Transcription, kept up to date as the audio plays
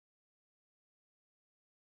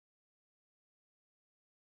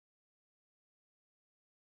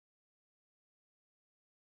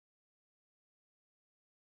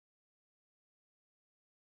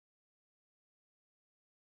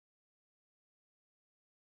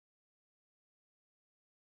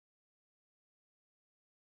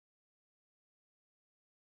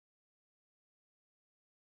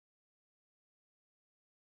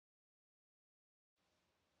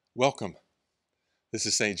Welcome. This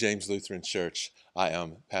is St. James Lutheran Church. I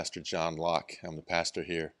am Pastor John Locke. I'm the pastor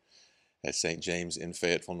here at St. James in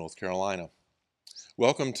Fayetteville, North Carolina.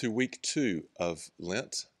 Welcome to week 2 of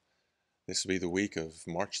Lent. This will be the week of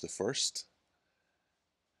March the 1st.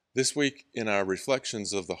 This week in our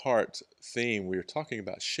Reflections of the Heart theme, we are talking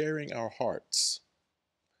about sharing our hearts.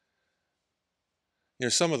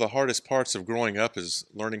 Some of the hardest parts of growing up is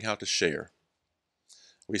learning how to share.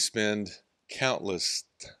 We spend countless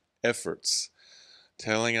efforts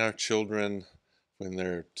telling our children when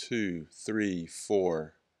they're 2, 3,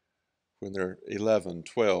 4, when they're 11,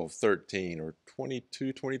 12, 13, or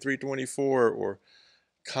 22, 23, 24, or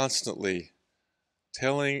constantly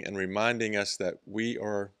telling and reminding us that we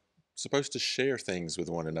are supposed to share things with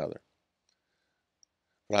one another.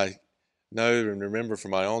 But I know and remember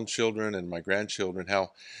from my own children and my grandchildren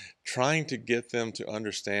how trying to get them to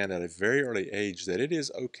understand at a very early age that it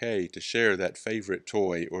is okay to share that favorite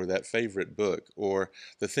toy or that favorite book or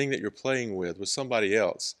the thing that you're playing with somebody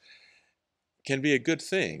else can be a good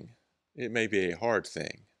thing. It may be a hard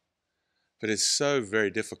thing, but it's so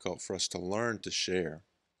very difficult for us to learn to share.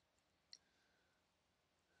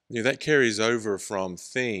 That carries over from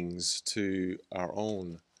things to our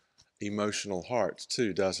own emotional hearts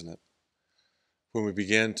too, doesn't it? When we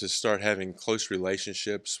begin to start having close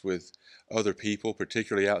relationships with other people,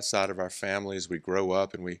 particularly outside of our family, as we grow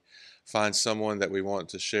up and we find someone that we want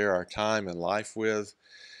to share our time and life with,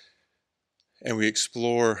 and we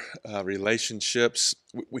explore relationships,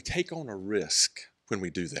 we take on a risk when we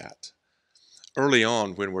do that. Early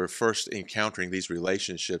on, when we're first encountering these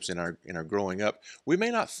relationships in our growing up, we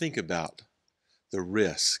may not think about the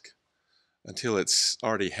risk until it's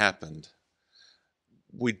already happened.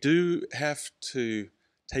 We do have to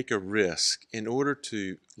take a risk in order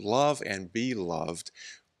to love and be loved.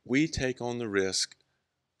 We take on the risk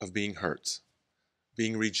of being hurt,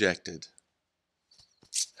 being rejected,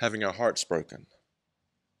 having our hearts broken.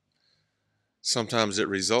 Sometimes it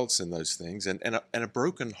results in those things, and a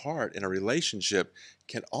broken heart in a relationship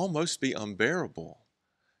can almost be unbearable.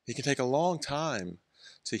 It can take a long time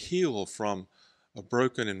to heal from a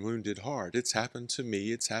broken and wounded heart. It's happened to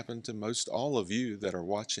me. It's happened to most all of you that are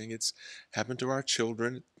watching. It's happened to our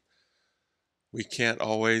children. We can't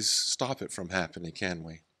always stop it from happening, can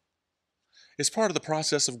we? It's part of the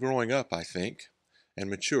process of growing up, I think, and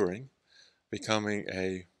maturing, becoming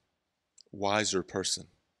a wiser person.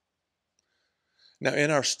 Now,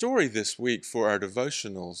 in our story this week for our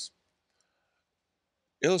devotionals,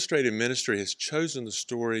 Illustrated Ministry has chosen the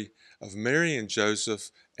story of Mary and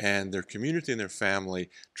Joseph and their community and their family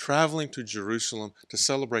traveling to Jerusalem to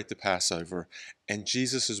celebrate the Passover, and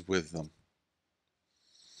Jesus is with them.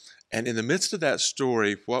 And in the midst of that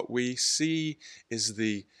story, what we see is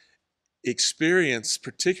the experience,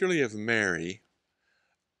 particularly of Mary,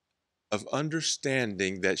 of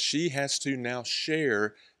understanding that she has to now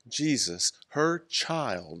share Jesus, her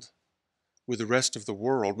child, with the rest of the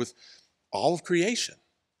world, with all of creation.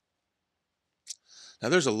 Now,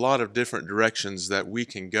 there's a lot of different directions that we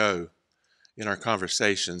can go in our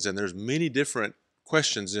conversations, and there's many different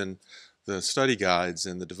questions in the study guides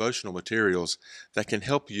and the devotional materials that can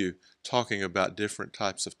help you talking about different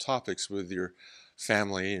types of topics with your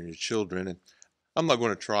family and your children. And I'm not going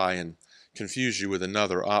to try and confuse you with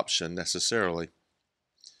another option necessarily,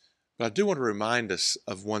 but I do want to remind us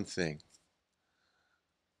of one thing.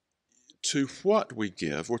 To what we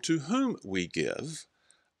give, or to whom we give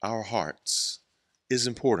our hearts, is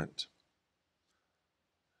important.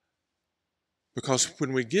 Because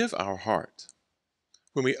when we give our heart,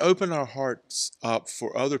 when we open our hearts up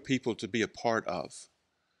for other people to be a part of,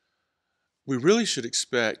 we really should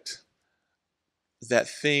expect that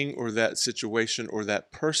thing or that situation or that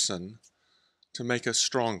person to make us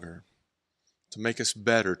stronger, to make us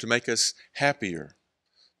better, to make us happier,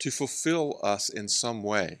 to fulfill us in some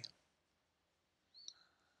way.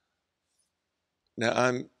 Now,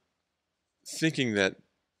 I'm thinking that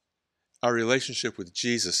our relationship with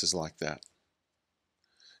Jesus is like that.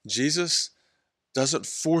 Jesus doesn't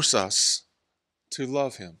force us to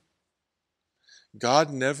love him.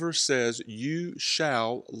 God never says, you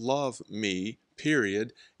shall love me,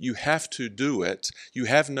 period. You have to do it. You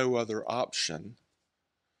have no other option.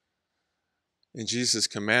 In Jesus'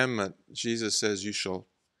 commandment, Jesus says, you shall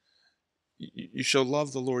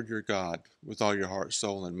love the Lord your God with all your heart,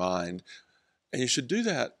 soul, and mind. And you should do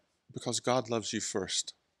that because God loves you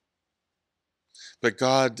first. But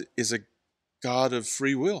God is a God of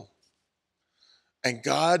free will. And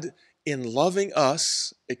God, in loving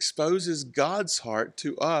us, exposes God's heart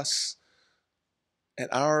to us and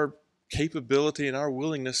our capability and our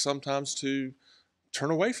willingness sometimes to turn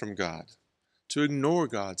away from God, to ignore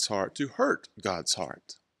God's heart, to hurt God's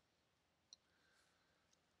heart.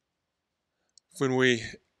 When we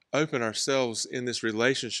open ourselves in this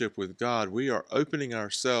relationship with God, we are opening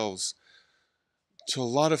ourselves to a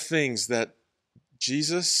lot of things that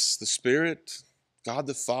Jesus, the Spirit, God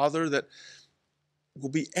the Father, that will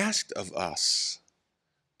be asked of us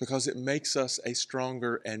because it makes us a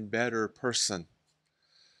stronger and better person.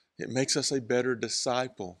 It makes us a better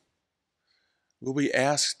disciple. We'll be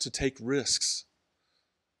asked to take risks.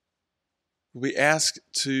 We'll be asked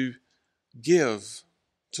to give,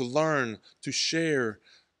 to learn, to share,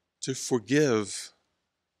 to forgive,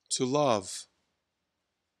 to love.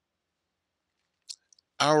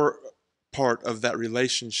 Our part of that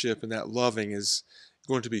relationship and that loving is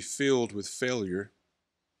going to be filled with failure.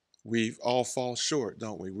 We all fall short,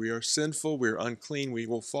 don't we? We are sinful, we are unclean, we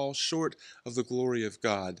will fall short of the glory of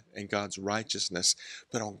God and God's righteousness.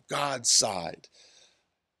 But on God's side,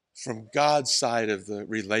 from God's side of the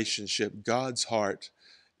relationship, God's heart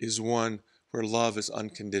is one where love is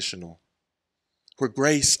unconditional, where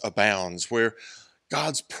grace abounds, where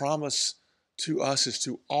God's promise to us is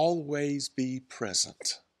to always be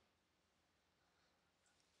present.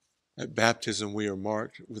 At baptism, we are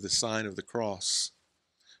marked with the sign of the cross.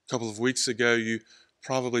 A couple of weeks ago, you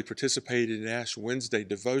probably participated in Ash Wednesday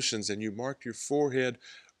devotions and you marked your forehead,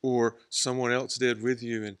 or someone else did with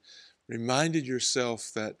you, and reminded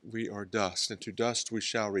yourself that we are dust, and to dust we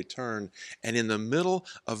shall return. And in the middle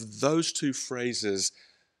of those two phrases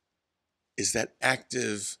is that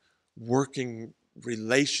active, working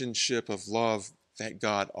relationship of love that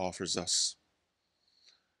God offers us.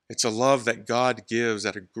 It's a love that God gives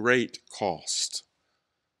at a great cost.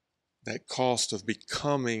 That cost of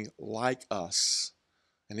becoming like us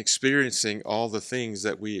and experiencing all the things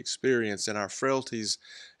that we experience in our frailties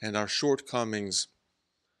and our shortcomings.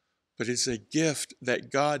 But it's a gift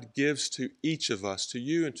that God gives to each of us, to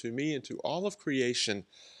you and to me and to all of creation.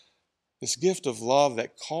 This gift of love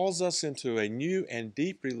that calls us into a new and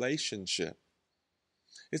deep relationship.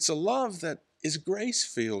 It's a love that is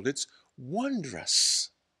grace-filled. It's wondrous.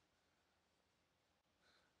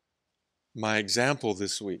 My example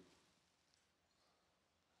this week,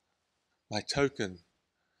 my token,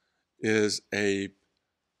 is a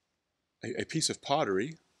piece of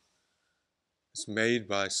pottery. It's made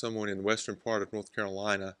by someone in the western part of North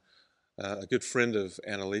Carolina, a good friend of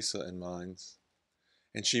Annalisa and mine.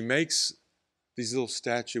 And she makes these little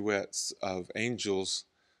statuettes of angels.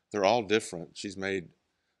 They're all different.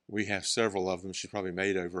 We have several of them. She's probably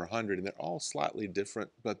made over 100, and they're all slightly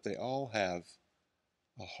different, but they all have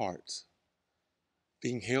a heart.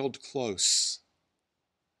 Being held close,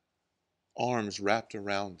 arms wrapped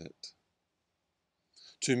around it.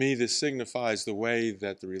 To me, this signifies the way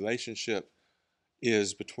that the relationship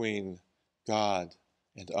is between God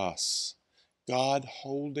and us. God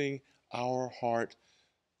holding our heart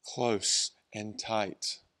close and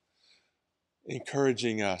tight,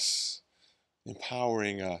 encouraging us,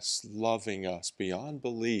 empowering us, loving us beyond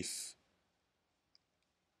belief.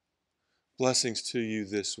 Blessings to you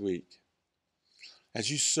this week. As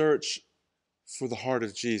you search for the heart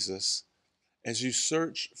of Jesus, as you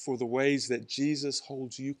search for the ways that Jesus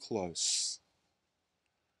holds you close,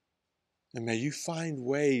 and may you find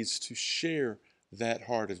ways to share that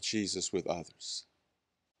heart of Jesus with others.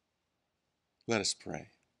 Let us pray.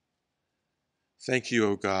 Thank you,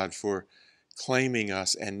 O God, for claiming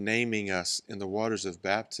us and naming us in the waters of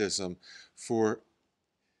baptism, for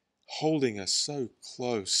holding us so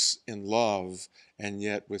close in love and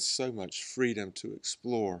yet with so much freedom to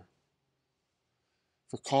explore,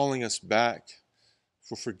 for calling us back,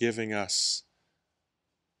 for forgiving us,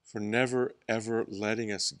 for never ever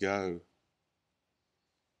letting us go.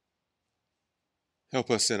 Help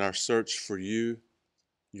us in our search for you,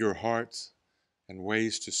 your heart, and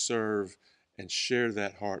ways to serve and share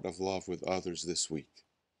that heart of love with others this week.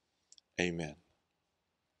 Amen.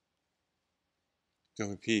 Go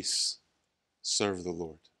in peace. Serve the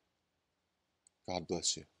Lord. God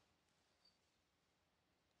bless you.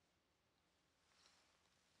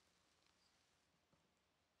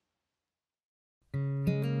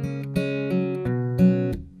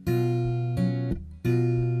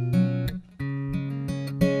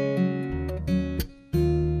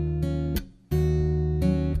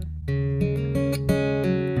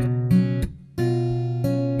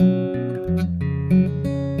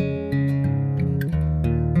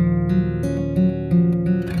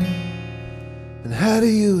 How do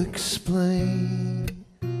you explain,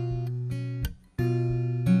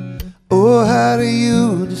 or how do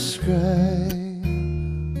you describe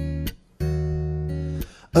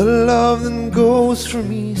a love that goes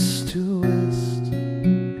from east to west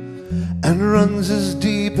and runs as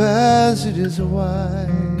deep as it is wide.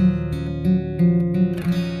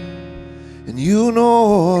 And you know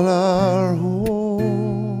all our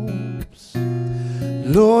hopes,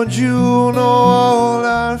 Lord, you know all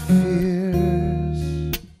our fears,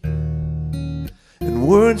 and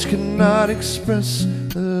words cannot express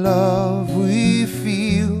the love we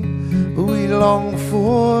feel, but we long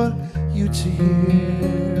for you to hear.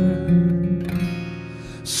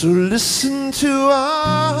 So listen to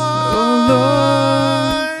our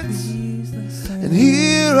hearts, and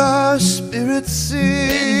hear our spirits sing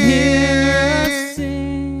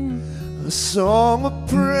a song of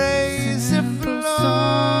praise that flows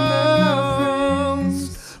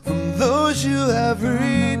from those you have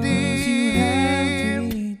redeemed.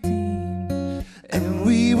 And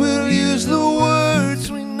we will use the words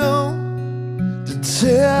we know to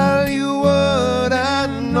tell you what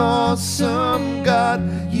an awesome God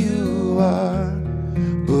you are.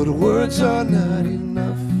 But words are not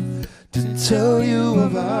enough to tell you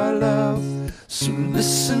of our love. So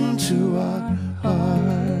listen to our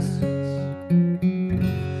hearts.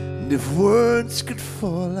 And if words could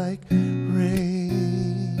fall like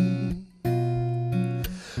rain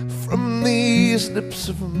from these lips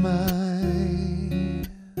of mine,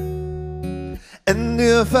 and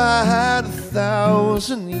if I had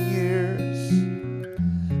 1,000 years,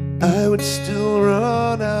 I would still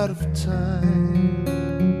run out of time.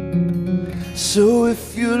 So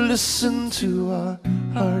if you listen to our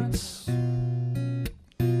hearts,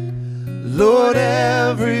 Lord,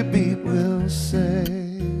 every beat will say,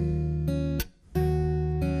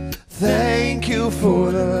 thank you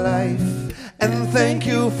for the life, and thank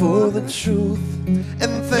you for the truth,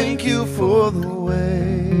 and thank you for the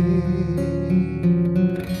way.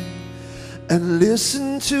 And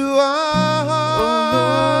listen to our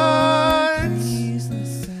hearts,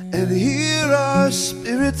 and hear our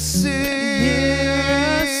spirits sing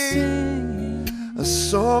a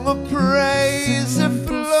song of praise that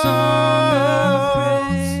flows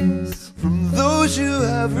from those you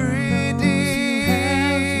have redeemed.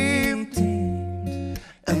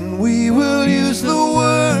 And we will use the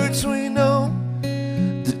words we know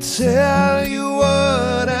to tell you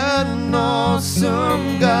what an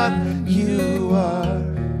awesome God you are.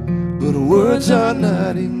 But words are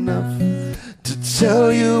not enough to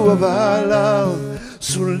tell you of our love.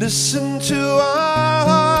 So listen to our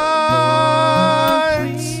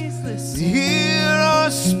hearts, hear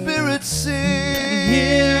our spirits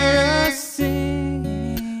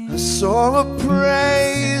sing a song of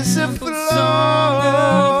praise that flows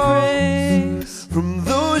from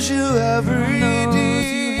those you have redeemed.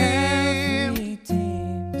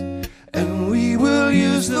 And we will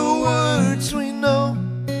use the words we know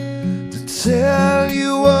to tell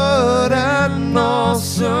you what an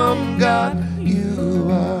awesome God you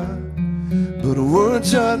are. But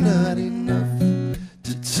words are not enough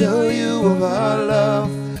to tell you of our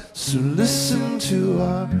love. So listen to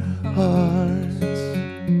our hearts.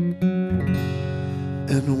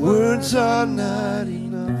 And words are not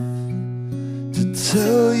enough to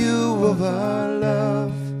tell you of our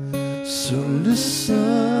love. So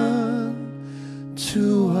listen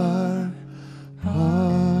to